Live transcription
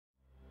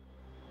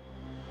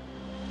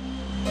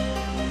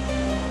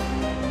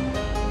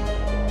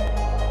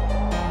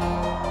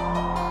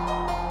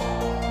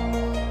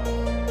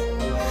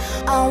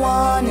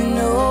wanna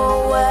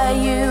know where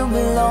you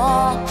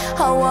belong.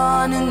 I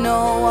wanna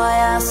know why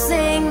I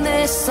sing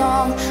this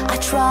song. I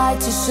try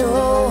to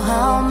show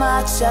how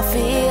much I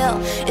feel.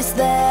 Is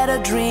that a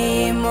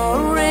dream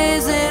or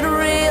is it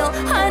real?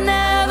 I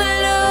never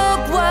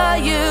look where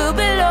you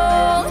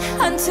belong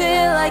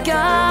until I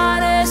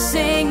gotta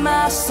sing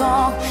my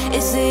song.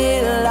 Is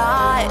it a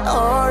lie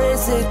or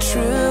is it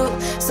true?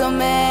 So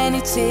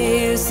many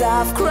tears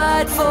I've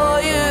cried for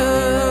you.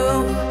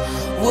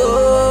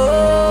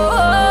 Whoa,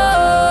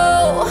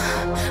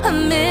 a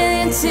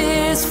million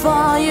tears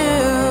for you.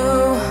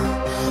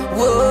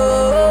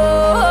 Whoa,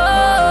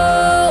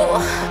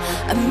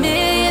 a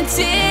million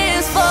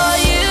tears for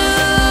you.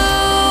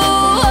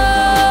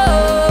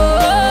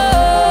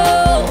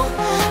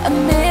 A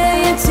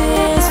million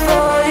tears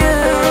for you.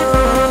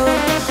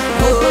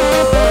 Whoa,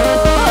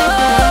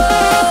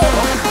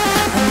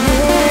 a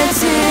million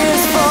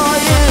tears for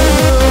you.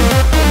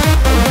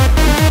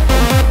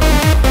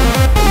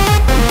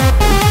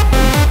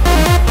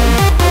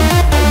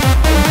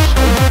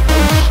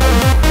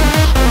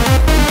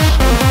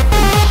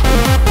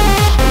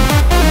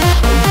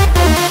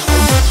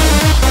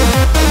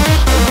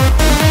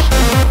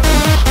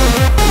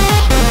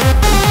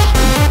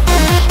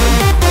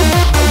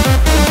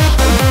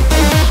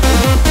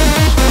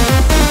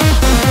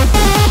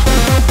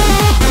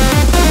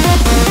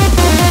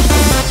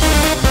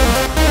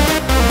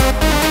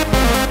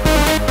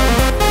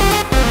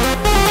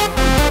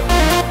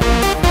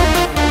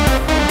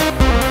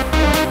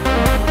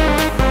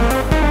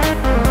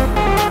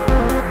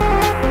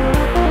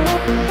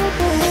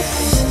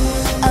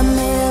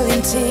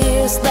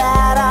 Tears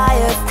that I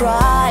have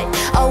cried.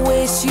 I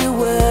wish you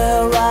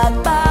were right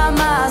by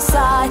my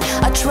side.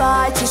 I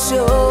try to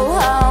show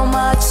how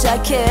much I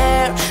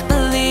care.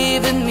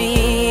 Believe in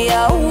me,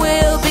 I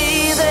will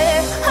be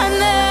there. I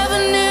never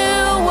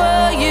knew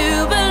where you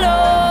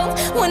belong.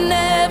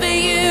 Whenever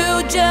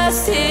you just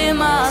hear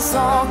my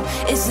song,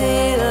 is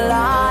it a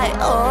lie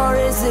or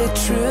is it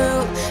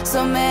true?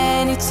 So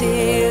many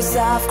tears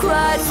I've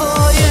cried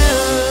for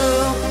you.